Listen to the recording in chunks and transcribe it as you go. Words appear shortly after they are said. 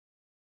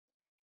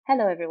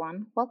Hello,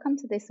 everyone. Welcome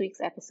to this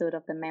week's episode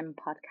of the MEM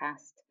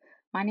podcast.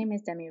 My name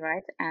is Demi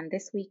Wright, and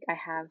this week I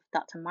have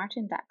Dr.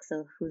 Martin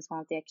Daxel, who's one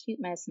of the acute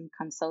medicine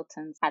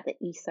consultants at the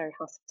East Surrey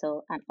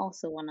Hospital and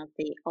also one of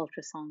the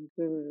ultrasound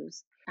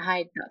gurus.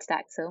 Hi, Dr.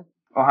 Daxel.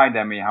 Oh, hi,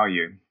 Demi. How are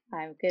you?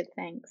 I'm good,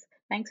 thanks.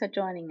 Thanks for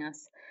joining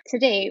us.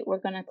 Today, we're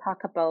going to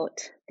talk about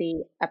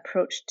the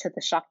approach to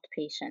the shocked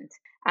patient.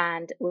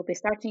 And we'll be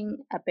starting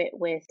a bit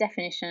with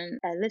definition,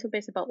 a little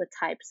bit about the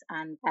types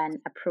and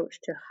an approach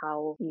to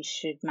how you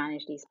should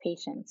manage these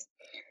patients.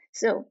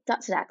 So,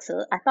 Dr.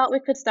 Daxel, I thought we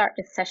could start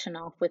this session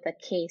off with a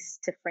case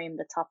to frame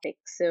the topic.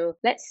 So,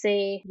 let's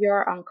say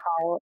you're on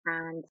call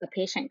and a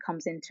patient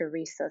comes into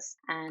resus,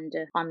 and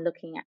on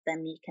looking at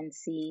them, you can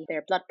see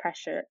their blood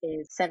pressure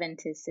is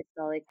 70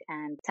 systolic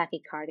and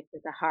tachycardic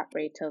with a heart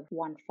rate of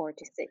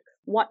 146.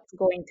 What's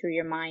going through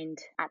your mind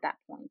at that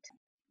point?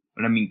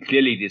 Well,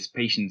 clearly this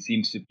patient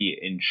seems to be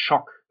in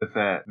shock with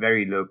a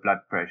very low blood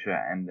pressure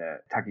and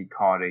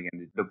tachycardic,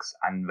 and it looks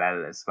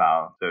unwell as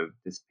well. So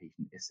this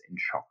patient is in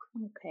shock.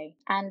 Okay.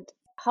 And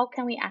how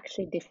can we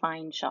actually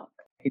define shock?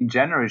 In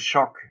general,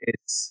 shock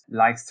is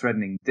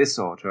life-threatening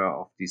disorder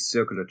of the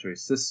circulatory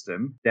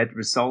system that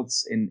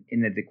results in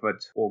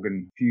inadequate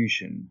organ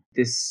fusion.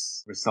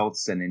 This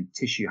results then in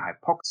tissue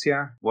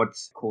hypoxia, what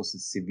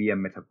causes severe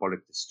metabolic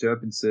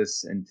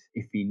disturbances, and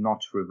if we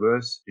not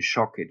reverse the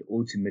shock, it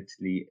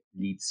ultimately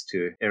leads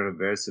to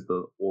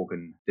irreversible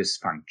organ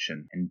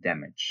dysfunction and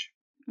damage.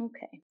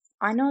 Okay.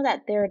 I know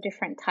that there are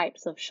different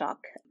types of shock.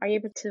 Are you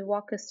able to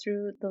walk us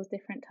through those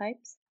different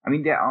types?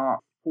 There are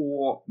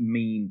four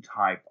main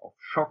types of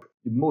shock.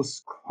 The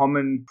most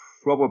common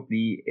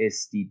probably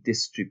is the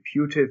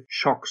distributive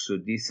shock. So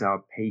these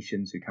are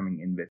patients who are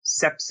coming in with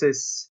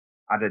sepsis.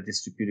 Other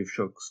distributive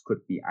shocks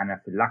could be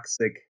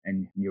anaphylaxis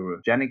and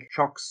neurogenic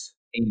shocks.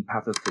 In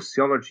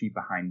pathophysiology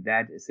behind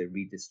that is a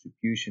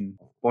redistribution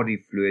of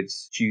body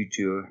fluids due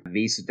to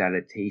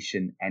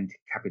vasodilatation and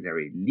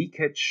capillary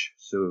leakage.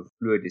 So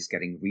fluid is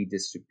getting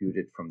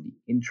redistributed from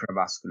the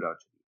intravascular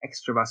to the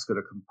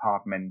extravascular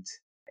compartment.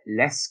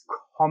 Less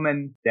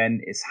common then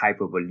is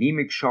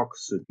hypovolemic shock.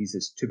 So this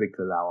is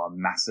typical our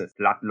massive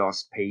blood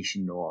loss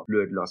patient or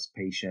fluid loss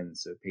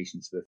patients, so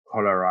patients with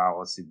cholera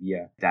or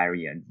severe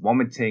diarrhea and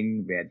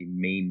vomiting, where the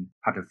main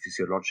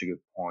pathophysiological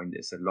point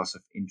is a loss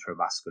of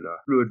intravascular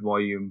fluid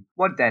volume,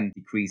 what then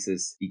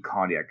decreases the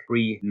cardiac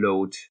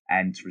preload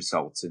and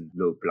results in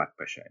low blood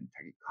pressure and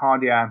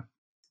tachycardia.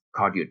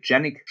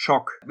 Cardiogenic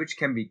shock, which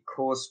can be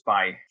caused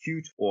by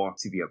acute or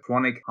severe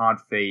chronic heart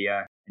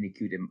failure. An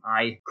acute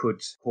MI could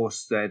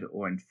cause that,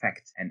 or in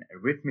fact an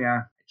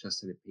arrhythmia. I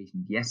just had a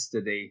patient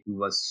yesterday who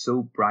was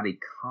so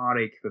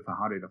bradycardic with a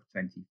heart rate of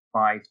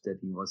 25 that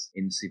he was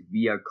in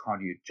severe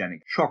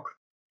cardiogenic shock.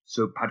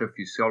 So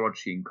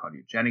pathophysiology in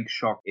cardiogenic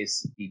shock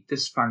is the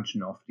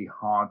dysfunction of the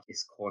heart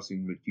is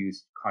causing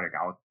reduced cardiac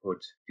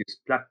output,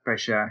 reduced blood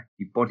pressure.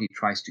 The body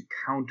tries to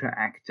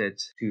counteract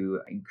it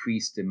to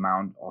increase the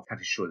amount of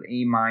catecholamines,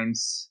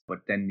 amines, what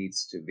then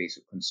leads to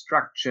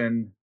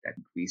vasoconstriction that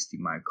increase the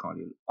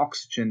myocardial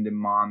oxygen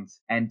demand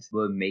and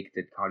will make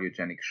the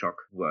cardiogenic shock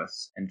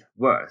worse and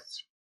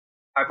worse.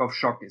 Type of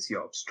shock is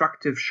your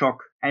obstructive shock,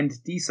 and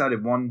these are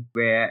the one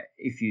where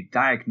if you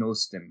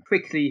diagnose them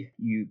quickly,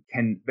 you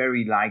can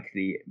very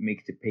likely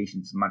make the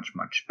patients much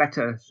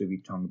better. So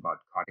we talk about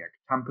cardiac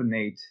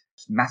tamponade,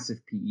 massive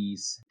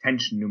PEs,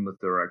 tension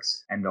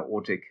pneumothorax, and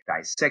aortic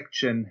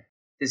dissection.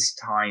 This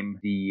time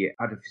the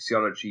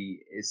pathophysiology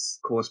is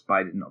caused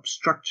by an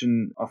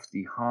obstruction of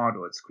the heart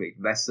or its great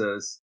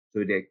vessels.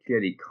 So there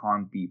clearly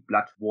can't be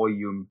blood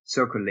volume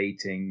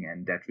circulating,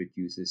 and that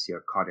reduces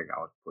your cardiac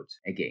output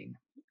again.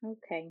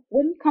 Okay.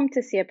 When you come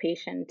to see a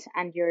patient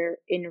and you're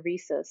in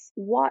resus,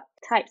 what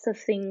types of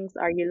things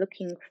are you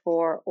looking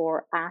for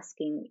or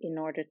asking in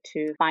order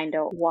to find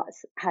out what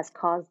has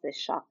caused this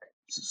shock?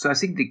 So I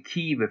think the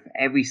key with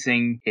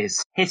everything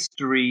is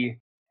history.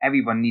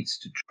 Everyone needs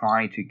to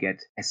try to get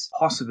as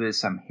possible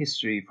some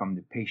history from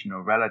the patient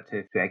or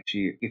relative to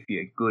actually give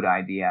you a good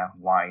idea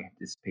why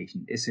this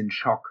patient is in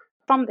shock.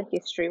 From the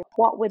history,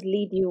 what would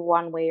lead you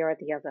one way or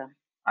the other?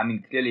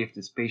 Clearly, if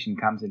this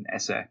patient comes in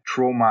as a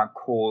trauma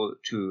call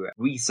to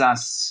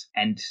resus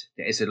and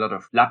there is a lot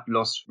of blood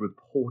loss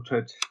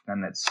reported, then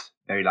that's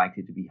very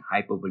likely to be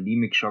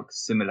hypovolemic shock.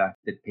 Similar,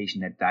 that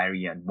patient had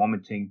diarrhea and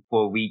vomiting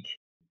for a week.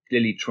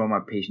 Clearly,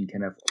 trauma patient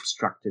can have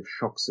obstructive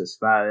shocks as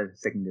well,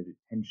 secondary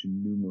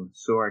tension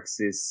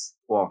pneumothorax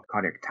or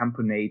cardiac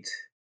tamponade.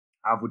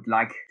 I would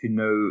like to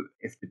know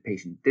if the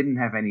patient didn't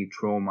have any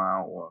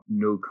trauma or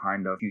no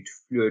kind of acute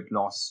fluid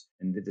loss,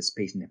 and did this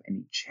patient have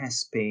any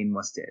chest pain?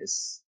 Was there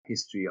a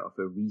history of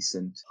a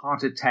recent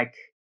heart attack?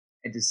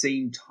 At the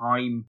same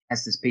time,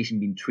 has this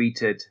patient been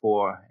treated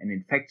for an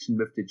infection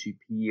with the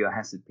GP, or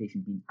has the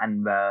patient been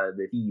unwell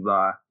with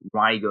fever,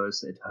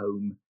 rigors at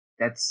home?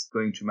 That's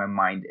going through my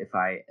mind if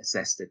I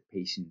assess that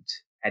patient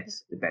at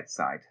the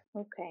bedside.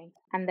 Okay.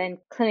 And then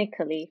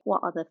clinically,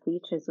 what other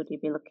features would you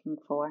be looking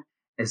for?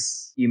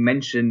 As you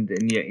mentioned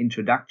in your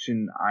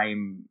introduction,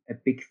 I'm a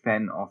big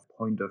fan of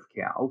point of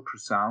care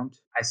ultrasound.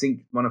 I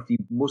think one of the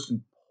most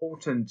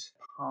important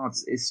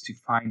parts is to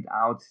find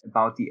out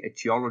about the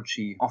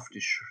etiology of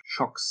the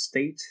shock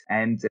state,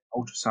 and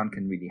ultrasound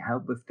can really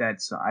help with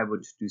that. So I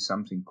would do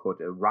something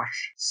called a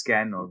RUSH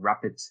scan or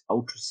rapid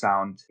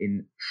ultrasound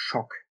in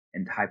shock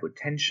and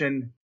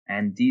hypotension.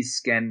 And this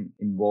scan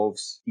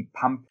involves the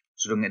pump,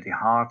 so looking at the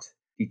heart,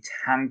 the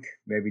tank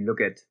where we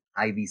look at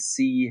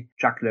IVC,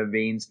 jugular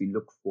veins, we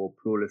look for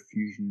pleural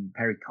effusion,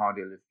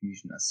 pericardial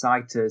effusion,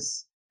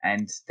 ascites,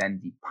 and then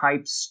the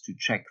pipes to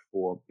check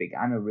for big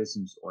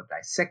aneurysms or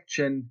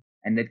dissection.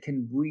 And that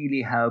can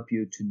really help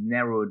you to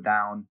narrow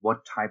down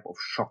what type of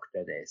shock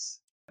that is.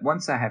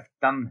 Once I have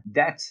done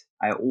that,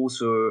 I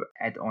also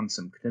add on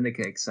some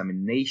clinical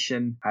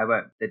examination.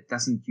 However, that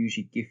doesn't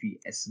usually give you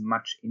as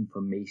much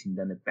information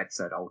than a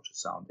bedside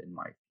ultrasound in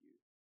my view.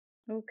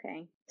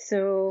 Okay.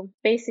 So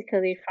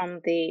basically from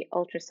the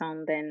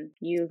ultrasound then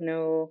you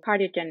know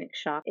cardiogenic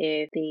shock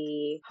if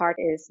the heart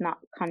is not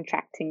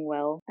contracting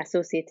well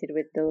associated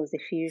with those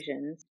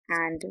effusions.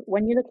 And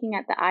when you're looking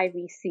at the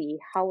IVC,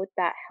 how would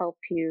that help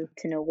you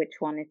to know which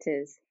one it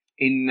is?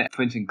 In,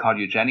 for instance,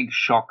 cardiogenic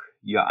shock,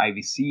 your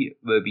IVC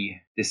will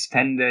be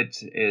distended,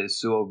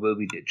 so will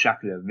be the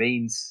jugular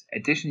veins.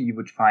 Additionally, you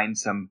would find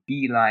some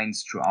B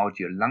lines throughout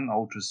your lung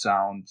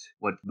ultrasound,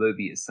 what will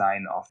be a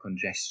sign of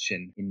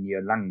congestion in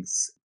your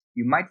lungs.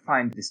 You might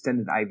find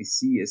distended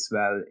IVC as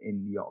well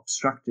in your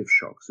obstructive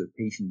shock. So a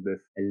patient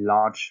with a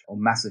large or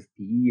massive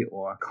PE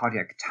or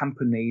cardiac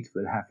tamponade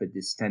will have a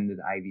distended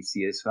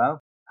IVC as well.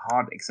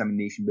 Heart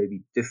examination will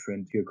be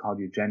different to your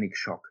cardiogenic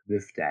shock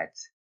with that.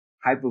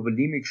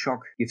 Hypovolemic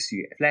shock gives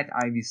you a flat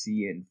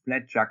IVC and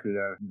flat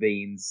jugular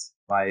veins,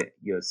 while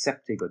your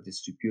septic or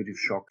distributive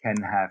shock can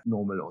have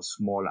normal or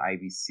small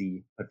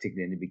IVC,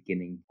 particularly in the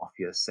beginning of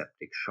your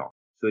septic shock.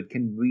 So it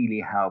can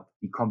really help.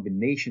 The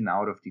combination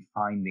out of the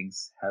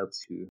findings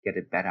helps you get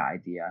a better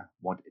idea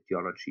what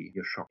etiology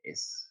your shock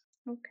is.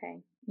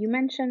 Okay. You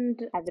mentioned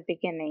at the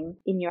beginning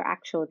in your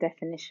actual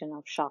definition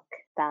of shock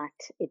that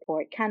it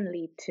can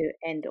lead to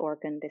end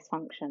organ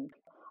dysfunction.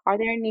 Are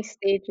there any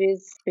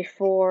stages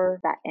before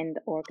that end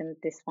organ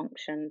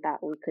dysfunction that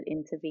we could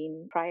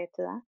intervene prior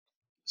to that?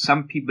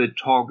 Some people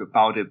talk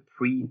about a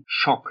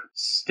pre-shock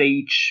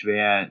stage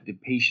where the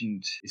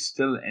patient is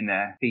still in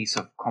a phase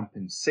of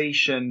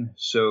compensation.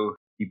 So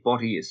the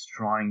body is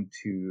trying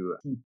to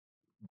keep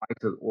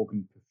vital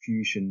organ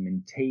perfusion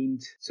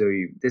maintained. So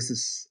this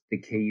is the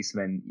case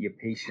when your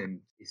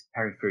patient is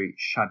periphery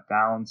shut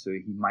down, so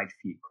he might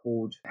feel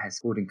cold, has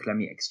cold and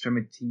clammy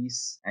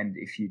extremities, and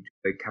if you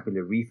do a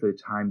capillary refill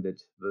time,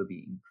 that will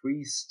be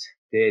increased.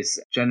 There's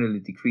generally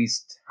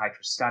decreased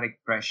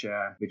hydrostatic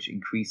pressure, which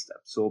increased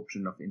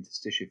absorption of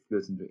interstitial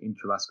fluids into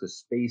intravascular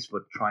space,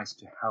 what tries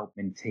to help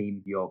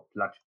maintain your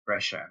blood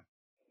pressure.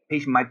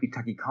 Patient might be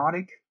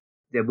tachycardic.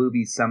 There will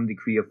be some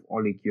degree of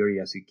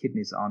oliguria, so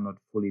kidneys are not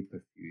fully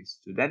perfused.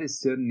 So that is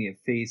certainly a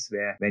phase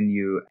where when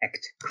you act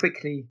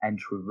quickly and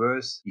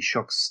reverse the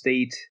shock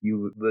state,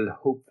 you will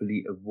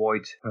hopefully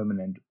avoid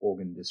permanent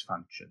organ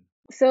dysfunction.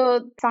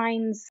 So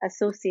signs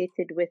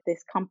associated with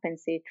this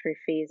compensatory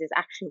phase is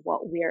actually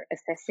what we're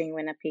assessing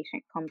when a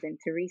patient comes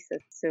into resus.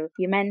 So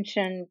you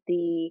mentioned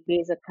the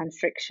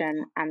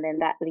vasoconstriction, and then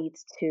that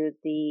leads to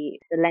the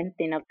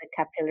lengthening of the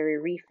capillary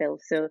refill.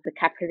 So the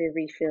capillary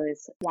refill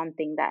is one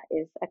thing that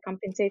is a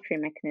compensatory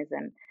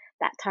mechanism.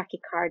 That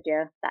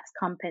tachycardia, that's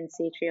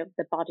compensatory of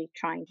the body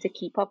trying to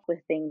keep up with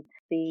things.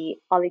 The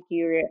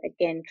oliguria,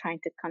 again, trying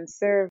to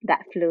conserve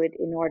that fluid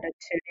in order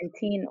to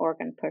maintain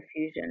organ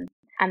perfusion.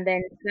 And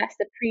then that's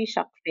the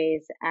pre-shock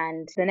phase.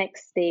 And the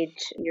next stage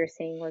you're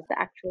saying was the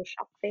actual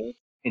shock phase?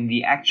 In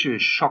the actual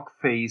shock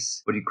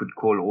phase, what you could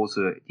call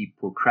also the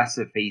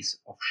progressive phase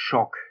of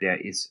shock, there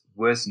is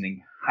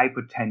worsening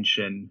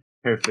hypotension,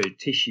 peripheral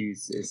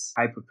tissues is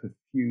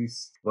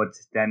hyperperfused, what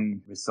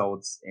then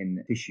results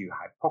in tissue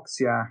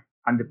hypoxia.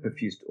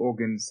 Underperfused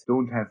organs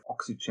don't have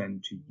oxygen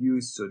to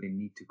use, so they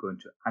need to go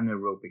into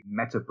anaerobic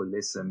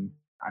metabolism.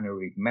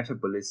 Anaerobic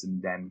metabolism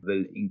then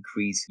will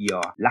increase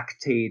your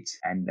lactate,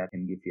 and that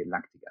can give you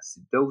lactic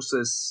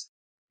acidosis.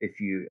 If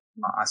you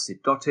are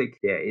acidotic,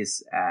 there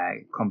is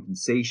a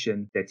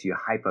compensation that you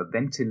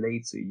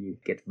hyperventilate, so you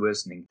get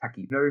worsening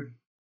tachypnea.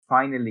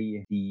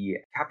 Finally, the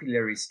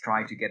capillaries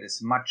try to get as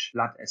much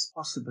blood as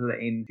possible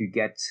in to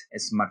get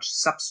as much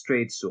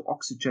substrate, so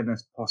oxygen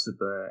as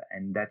possible,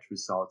 and that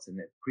results in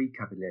a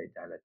precapillary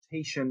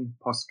dilatation,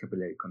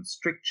 postcapillary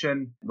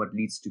constriction, what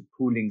leads to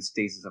pooling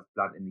stasis of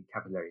blood in the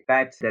capillary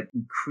bed. That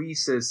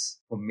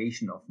increases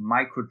formation of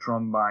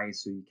microthrombi,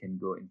 so you can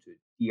go into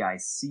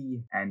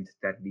DIC, and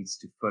that leads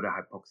to further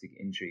hypoxic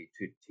injury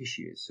to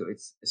tissues. So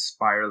it's a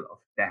spiral of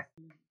death.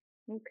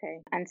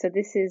 Okay. And so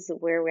this is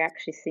where we're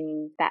actually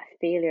seeing that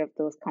failure of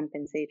those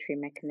compensatory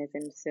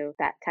mechanisms. So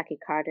that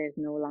tachycardia is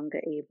no longer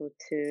able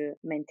to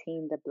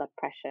maintain the blood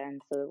pressure.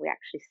 And so we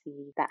actually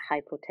see that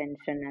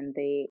hypotension and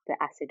the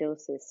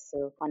acidosis.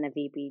 So on a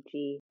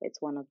VBG,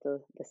 it's one of the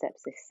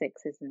sepsis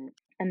 6, isn't it?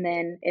 And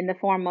then in the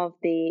form of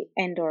the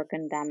end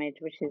organ damage,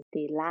 which is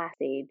the last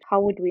stage,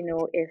 how would we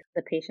know if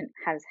the patient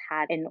has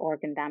had end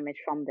organ damage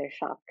from their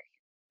shock?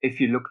 If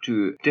you look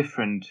to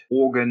different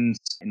organs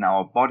in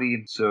our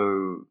body,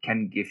 so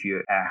can give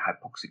you a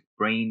hypoxic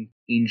brain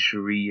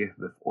injury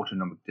with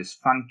autonomic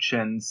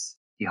dysfunctions.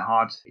 The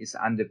heart is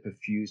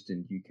underperfused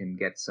and you can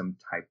get some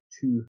type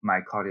 2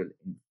 myocardial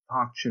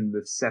infarction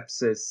with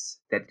sepsis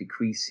that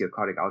decrease your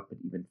cardiac output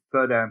even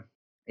further.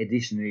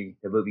 Additionally,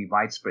 there will be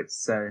widespread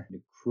cell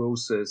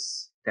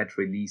necrosis that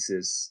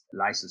releases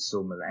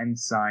lysosomal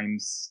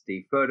enzymes.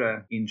 They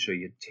further injure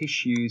your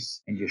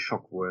tissues and your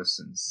shock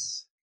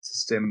worsens.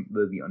 System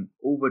will be on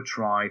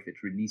overdrive. It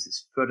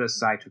releases further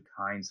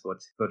cytokines, what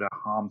further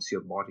harms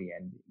your body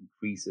and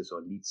increases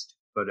or leads to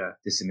further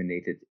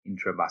disseminated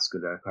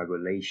intravascular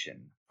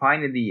coagulation.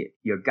 Finally,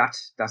 your gut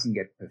doesn't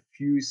get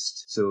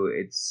perfused, so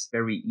it's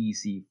very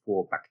easy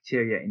for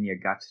bacteria in your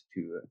gut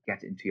to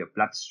get into your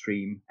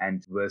bloodstream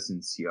and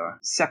worsens your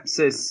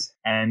sepsis.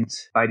 And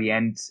by the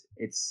end,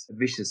 it's a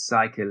vicious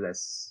cycle,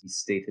 as we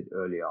stated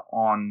earlier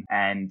on,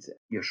 and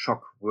your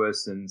shock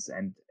worsens,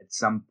 and at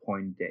some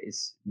point there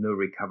is no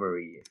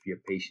recovery if your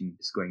patient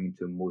is going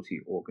into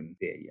multi-organ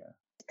failure.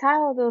 To tie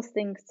all those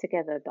things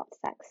together, Dr.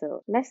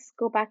 Saxel, let's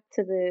go back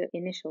to the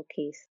initial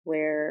case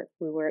where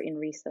we were in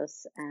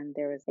resus and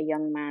there was a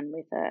young man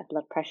with a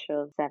blood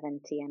pressure of 70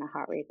 and a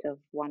heart rate of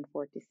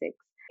 146.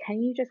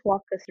 Can you just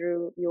walk us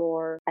through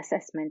your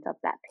assessment of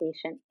that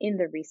patient in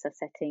the resus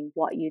setting,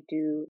 what you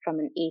do from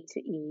an A to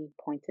E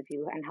point of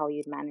view, and how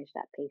you'd manage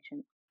that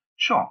patient?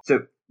 Sure. So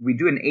we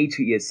do an A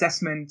to E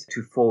assessment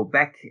to fall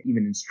back,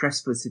 even in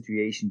stressful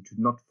situations, to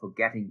not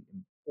forgetting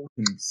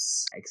important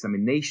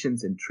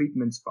examinations and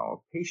treatments for our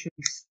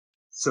patients.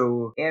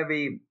 So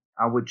airway,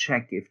 I would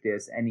check if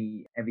there's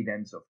any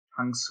evidence of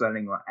tongue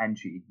swelling or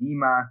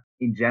angioedema.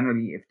 In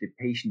generally, if the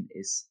patient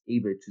is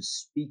able to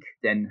speak,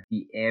 then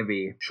the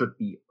airway should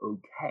be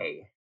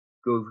okay.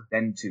 Go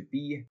then to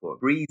B for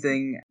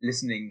breathing,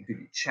 listening to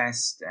the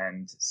chest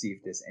and see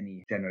if there's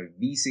any general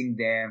wheezing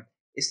there.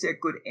 Is there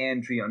good air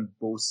entry on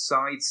both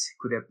sides?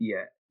 Could there be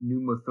a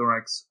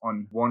pneumothorax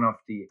on one of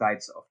the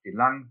sides of the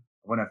lung?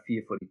 I want to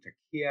feel for the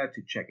trachea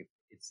to check if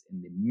it's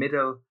in the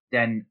middle.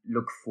 Then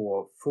look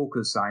for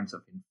focal signs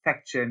of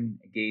infection,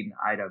 again,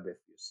 either with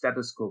your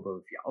stethoscope or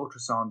with your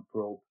ultrasound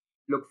probe.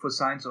 Look for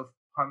signs of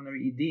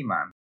pulmonary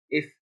edema.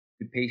 If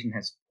the patient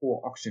has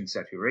poor oxygen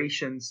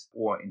saturations,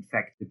 or in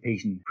fact the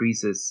patient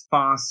breathes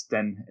fast,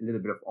 then a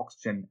little bit of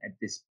oxygen at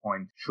this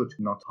point should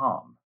not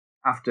harm.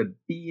 After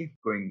B,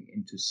 going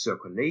into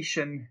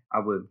circulation, I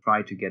will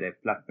try to get a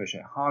blood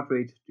pressure, heart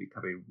rate,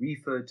 recovery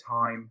refill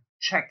time.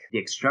 Check the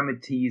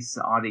extremities.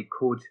 Are they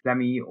cold,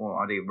 clammy, or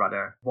are they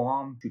rather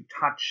warm to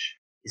touch?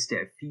 Is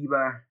there a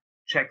fever?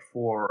 Check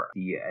for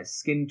the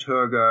skin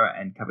turgor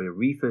and recovery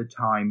refill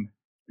time.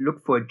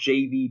 Look for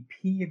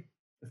JVP.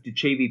 If the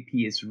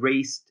JVP is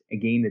raised,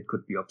 again, it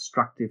could be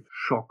obstructive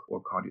shock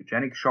or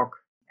cardiogenic shock.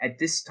 At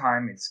this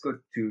time, it's good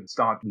to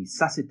start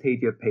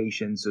resuscitate your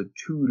patient. So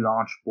 2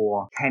 large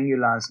bore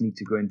cannulas need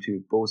to go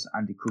into both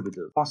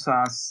antecubital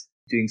fossas.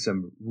 Doing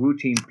some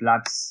routine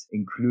bloods,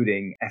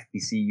 including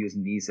FBC,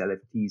 USNDs,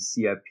 LFTs,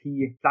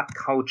 CRP, blood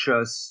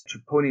cultures.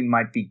 Troponin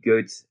might be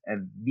good, a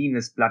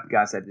venous blood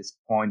gas at this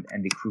point,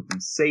 and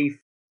recruitment safe.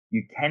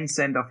 You can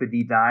send off a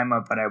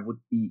D-dimer, but I would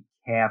be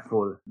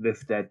careful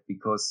with that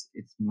because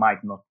it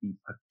might not be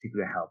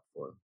particularly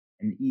helpful.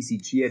 An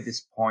ECG at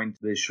this point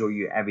will show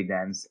you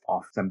evidence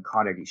of some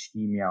cardiac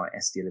ischemia or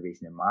ST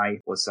elevation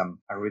MI or some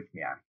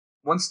arrhythmia.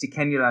 Once the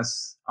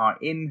cannulas are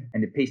in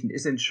and the patient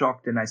is in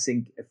shock, then I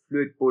think a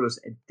fluid bolus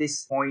at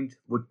this point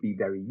would be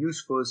very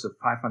useful. So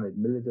 500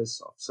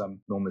 milliliters of some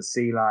normal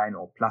saline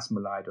or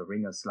plasmolide or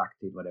Ringer's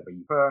lactate, whatever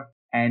you prefer.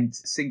 And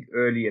think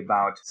early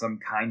about some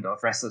kind of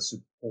pressor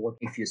support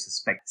if you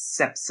suspect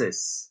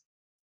sepsis.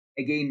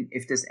 Again,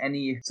 if there's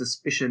any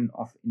suspicion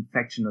of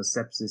infection or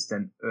sepsis,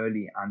 then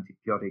early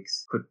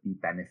antibiotics could be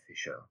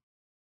beneficial.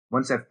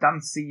 Once I've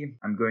done C,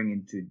 I'm going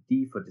into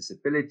D for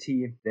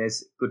disability.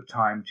 There's a good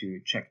time to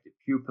check the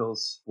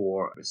pupils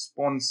for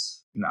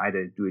response. You can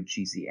either do a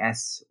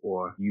GCS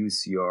or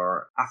use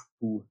your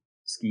AFPU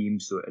scheme,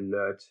 so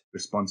alert,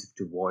 responsive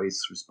to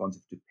voice,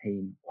 responsive to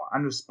pain, or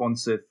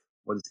unresponsive,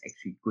 what is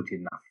actually good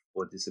enough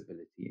for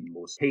disability in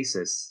most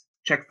cases.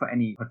 Check for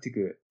any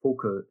particular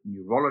focal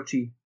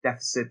neurology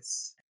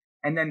deficits.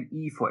 And then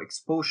E for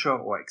exposure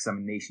or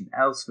examination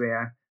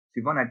elsewhere. So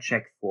you want to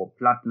check for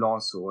blood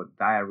loss or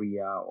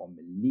diarrhea or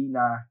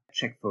melena,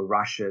 check for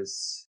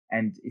rushes,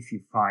 and if you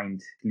find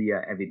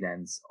clear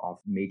evidence of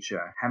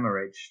major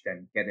hemorrhage,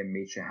 then get a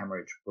major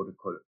hemorrhage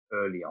protocol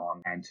early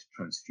on and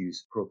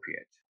transfuse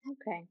appropriate.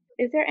 Okay.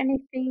 Is there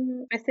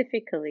anything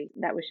specifically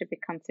that we should be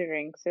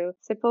considering? So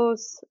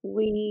suppose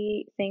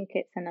we think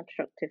it's an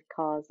obstructive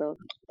cause of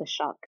the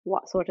shock.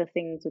 What sort of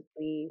things would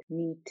we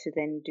need to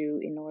then do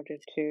in order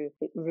to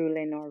rule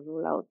in or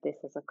rule out this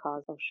as a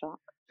cause of shock?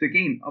 So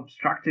again,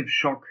 obstructive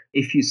shock,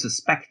 if you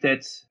suspect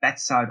it,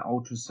 bedside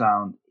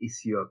ultrasound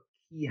is your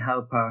key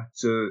helper.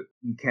 So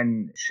you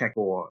can check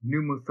for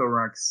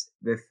pneumothorax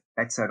with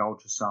bedside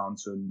ultrasound,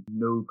 so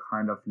no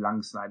kind of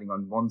lung sliding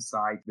on one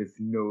side with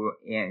no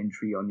air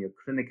entry on your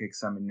clinical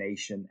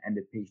examination, and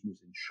the patient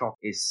is in shock,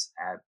 is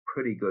a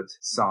pretty good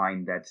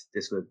sign that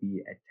this will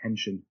be a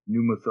tension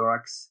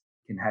pneumothorax.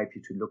 Can help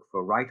you to look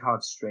for right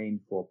heart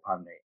strain, for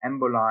pulmonary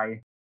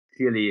emboli.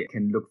 Clearly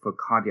can look for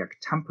cardiac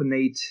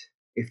tamponade.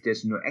 If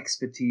there's no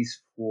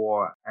expertise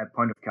for a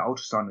point of care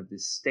ultrasound at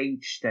this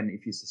stage, then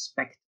if you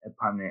suspect a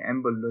pulmonary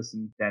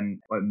embolism, then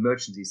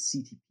emergency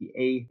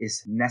CTPA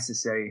is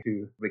necessary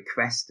to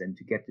request and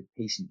to get the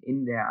patient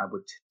in there. I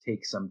would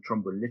take some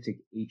thrombolytic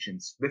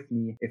agents with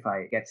me if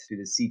I get to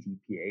the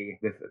CTPA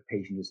with a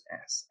patient who's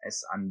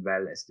as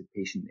unwell as the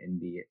patient in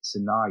the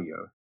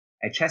scenario.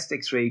 A chest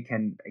X-ray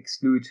can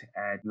exclude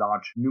a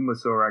large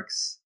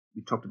pneumothorax.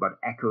 We talked about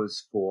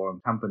echoes for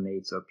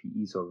tamponades or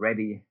PEs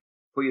already.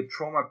 For your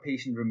trauma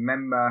patient,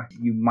 remember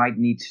you might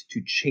need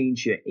to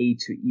change your A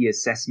to E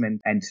assessment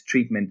and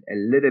treatment a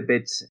little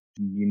bit.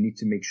 You need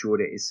to make sure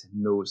there is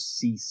no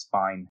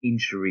C-spine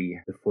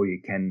injury before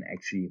you can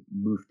actually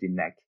move the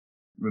neck.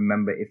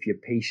 Remember, if your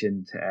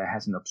patient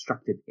has an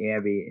obstructed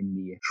airway in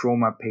the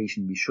trauma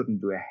patient, we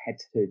shouldn't do a head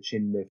to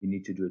chin lift. You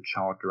need to do a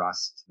child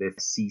thrust with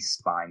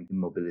C-spine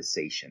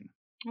immobilization.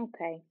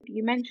 Okay.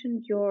 You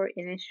mentioned your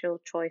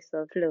initial choice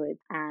of fluid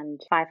and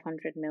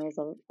 500 mils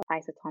of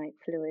isotonic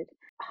fluid.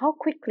 How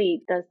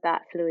quickly does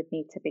that fluid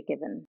need to be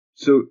given?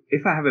 So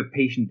if I have a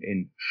patient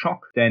in shock,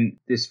 then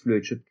this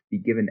fluid should be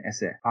given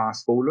as a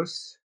fast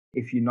bolus.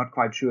 If you're not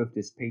quite sure if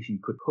this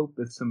patient could cope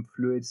with some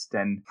fluids,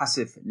 then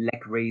passive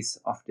leg raise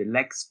of the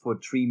legs for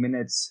 3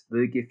 minutes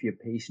will give your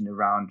patient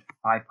around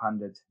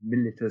 500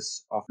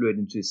 milliliters of fluid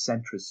into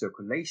central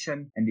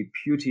circulation. And the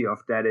beauty of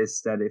that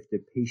is that if the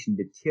patient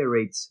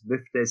deteriorates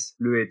with this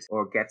fluid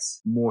or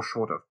gets more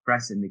short of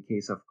breath in the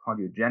case of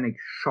cardiogenic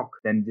shock,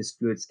 then this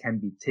fluids can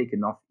be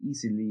taken off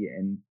easily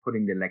and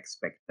putting the legs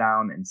back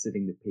down and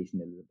sitting the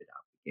patient a little bit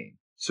up again.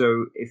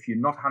 So if you're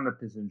not 100%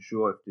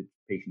 sure if the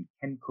patient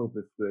can cope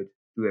with fluid,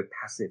 do a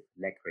passive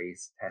leg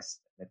raise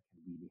test. That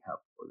can be really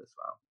helpful as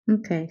well.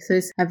 Okay, so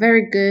it's a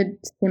very good,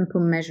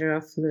 simple measure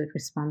of fluid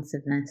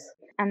responsiveness.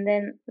 And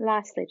then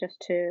lastly, just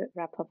to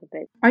wrap up a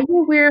bit, are you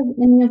aware of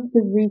any of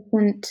the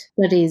recent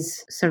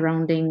studies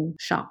surrounding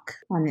shock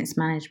and its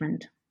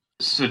management?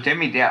 So,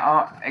 Demi, there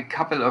are a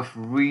couple of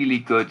really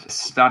good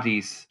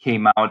studies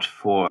came out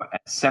for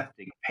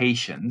septic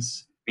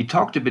patients. We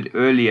talked a bit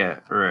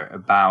earlier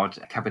about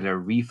capillary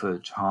refill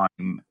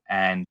time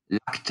and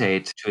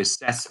lactate to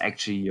assess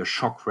actually your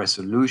shock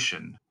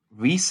resolution.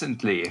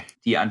 Recently,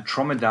 the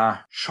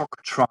Andromeda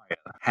shock trial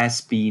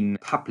has been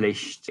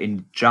published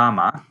in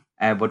JAMA.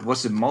 What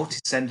was a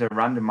multi-center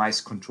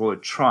randomized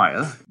controlled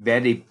trial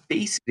where they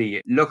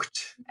basically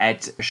looked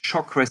at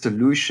shock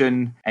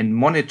resolution and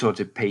monitored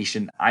the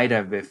patient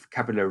either with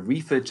capillary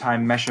refill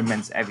time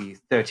measurements every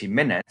 30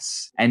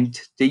 minutes, and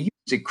they used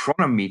a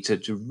chronometer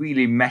to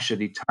really measure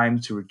the time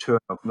to return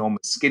of normal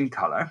skin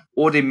color,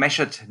 or they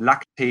measured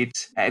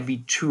lactate every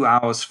 2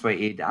 hours for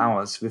 8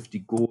 hours with the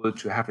goal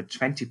to have a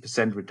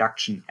 20%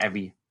 reduction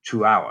every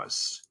 2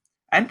 hours.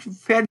 And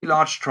fairly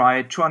large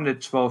trial,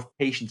 212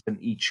 patients in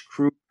each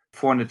group,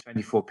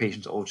 424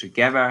 patients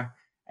altogether,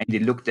 and they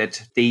looked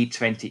at day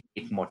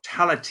 28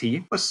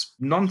 mortality. Was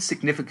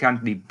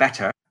non-significantly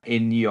better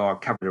in your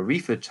capillary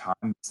refill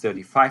time,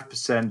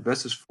 35%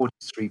 versus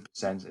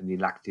 43% in the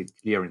lactate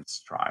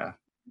clearance trial.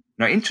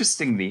 Now,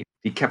 interestingly,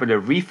 the capillary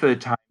refill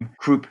time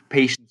group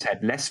patients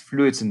had less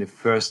fluids in the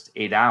first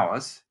 8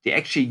 hours. They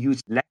actually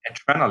used less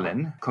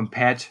adrenaline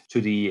compared to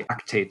the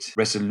lactate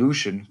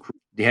resolution group.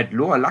 They had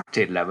lower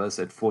lactate levels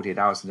at 48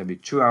 hours and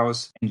 72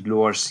 hours and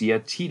lower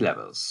CRT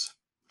levels.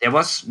 There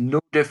was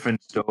no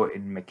difference, though,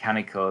 in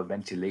mechanical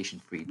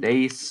ventilation-free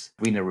days,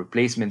 renal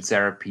replacement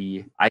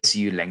therapy,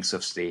 ICU length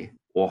of stay,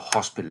 or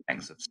hospital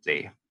length of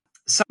stay.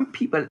 Some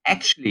people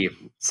actually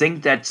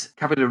think that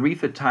capillary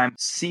refill time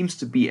seems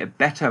to be a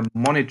better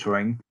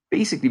monitoring,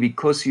 basically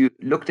because you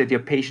looked at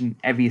your patient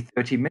every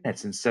 30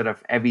 minutes instead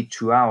of every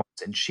 2 hours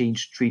and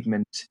changed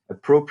treatment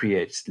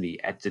appropriately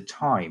at the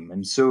time.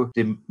 And so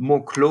the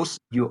more closely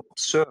you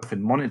observe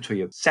and monitor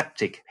your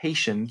septic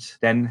patient,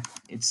 then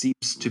it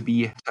seems to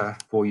be better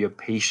for your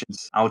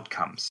patient's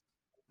outcomes.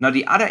 Now,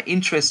 the other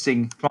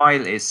interesting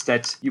trial is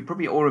that you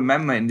probably all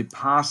remember in the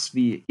past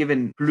we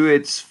given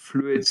fluids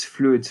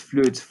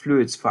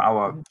for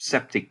our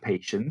septic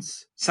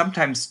patients,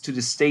 sometimes to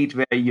the state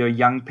where your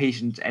young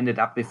patient ended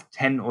up with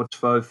 10 or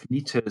 12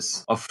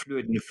 liters of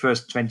fluid in the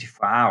first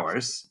 24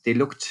 hours. They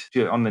looked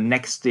on the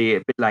next day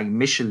a bit like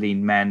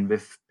Michelin Man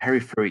with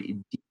peripheral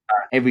edema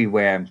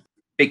everywhere,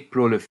 big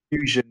pleural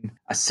effusion,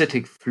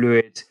 acidic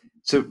fluid.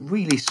 So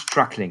really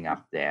struggling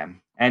up there.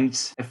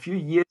 And a few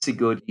years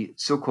ago, the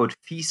so-called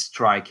FEAST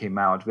trial came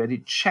out where they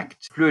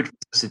checked fluid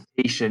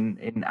resuscitation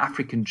in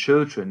African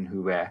children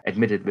who were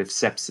admitted with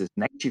sepsis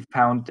and actually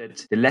found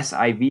that the less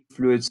IV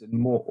fluids and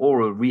more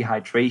oral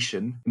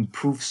rehydration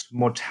improves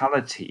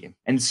mortality.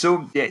 And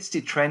so there is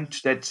the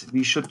trend that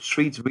we should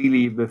treat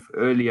really with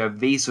earlier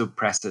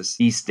vasopressors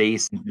these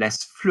days and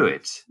less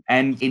fluid.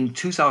 And in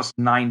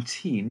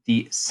 2019,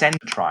 the SEN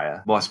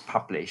trial was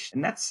published.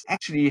 And that's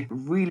actually a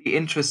really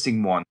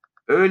interesting one.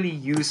 Early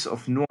use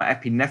of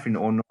norepinephrine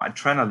or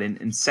noradrenaline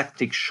in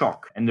septic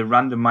shock and the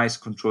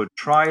randomized controlled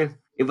trial.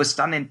 It was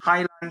done in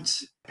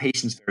Thailand.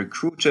 Patients were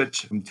recruited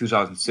from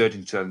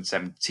 2013 to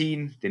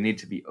 2017. They need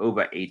to be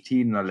over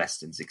 18 or less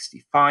than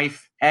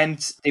 65.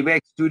 And they were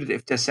excluded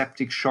if their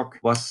septic shock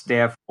was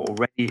there for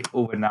already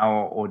over an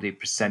hour or they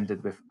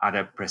presented with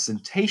other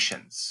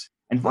presentations.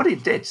 And what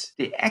it did,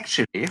 they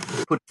actually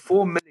put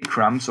 4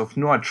 milligrams of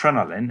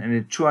noradrenaline and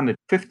a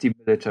 250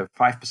 milliliter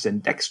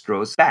 5%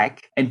 dextrose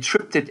back and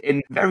tripped it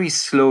in very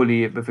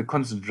slowly with a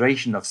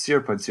concentration of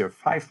 0.05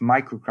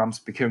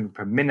 micrograms per kilogram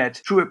per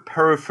minute through a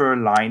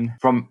peripheral line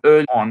from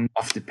early on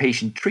of the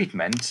patient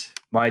treatment,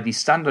 while the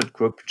standard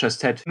group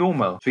just had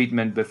normal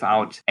treatment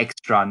without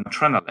extra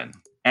noradrenaline.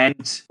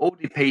 And all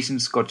the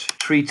patients got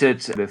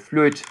treated with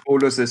fluid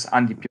boluses,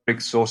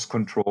 antibiotic source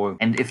control.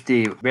 And if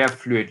they were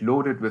fluid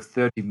loaded with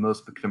 30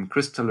 mL per kilogram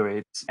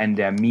crystalloids and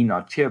their mean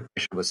arterial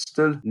pressure was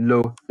still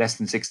low, less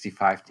than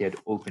 65, they had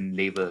open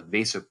label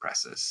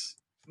vasopressors.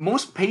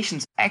 Most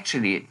patients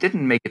actually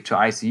didn't make it to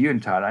ICU in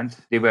Thailand.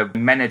 They were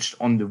managed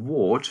on the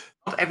ward.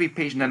 Not every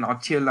patient had an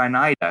arterial line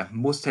either.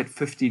 Most had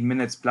 15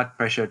 minutes blood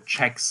pressure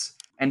checks.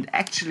 And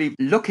actually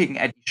looking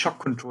at the shock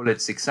control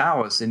at 6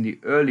 hours in the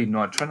early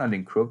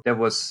noradrenaline group, there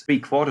was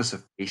 3/4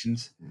 of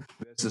patients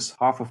versus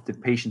half of the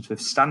patients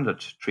with standard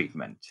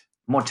treatment.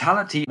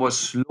 Mortality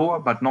was lower,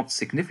 but not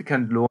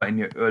significantly lower in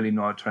your early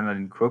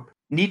noradrenaline group.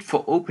 Need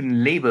for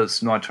open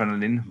labels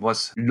noradrenaline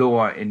was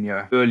lower in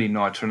your early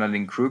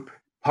noradrenaline group.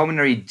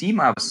 Pulmonary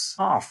edema was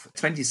half,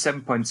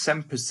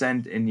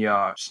 27.7% in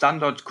your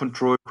standard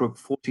control group,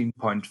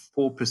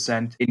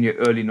 14.4% in your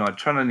early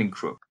noradrenaline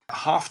group.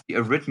 Half the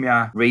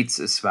arrhythmia rates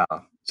as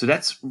well. So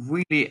that's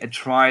really a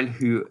trial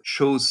who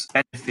shows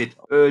benefit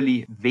of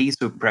early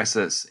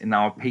vasopressors in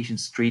our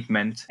patients'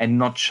 treatment and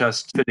not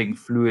just filling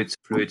fluid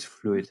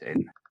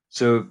in.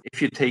 So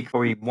if you take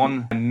probably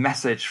one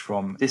message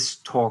from this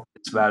talk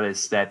as well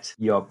is that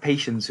your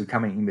patients who are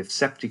coming in with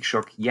septic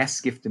shock,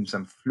 yes, give them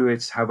some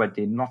fluids. However,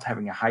 they're not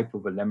having a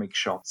hypovolemic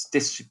shock. It's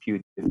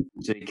distributed,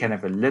 so you can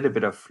have a little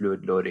bit of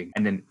fluid loading,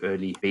 and then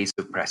early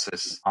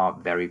vasopressors are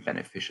very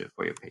beneficial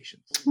for your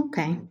patients.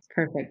 Okay,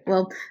 perfect.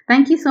 Well,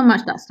 thank you so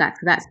much, Dr. Stack.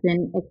 That's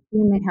been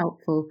extremely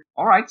helpful.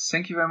 All right.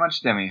 Thank you very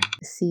much, Demi.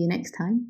 See you next time.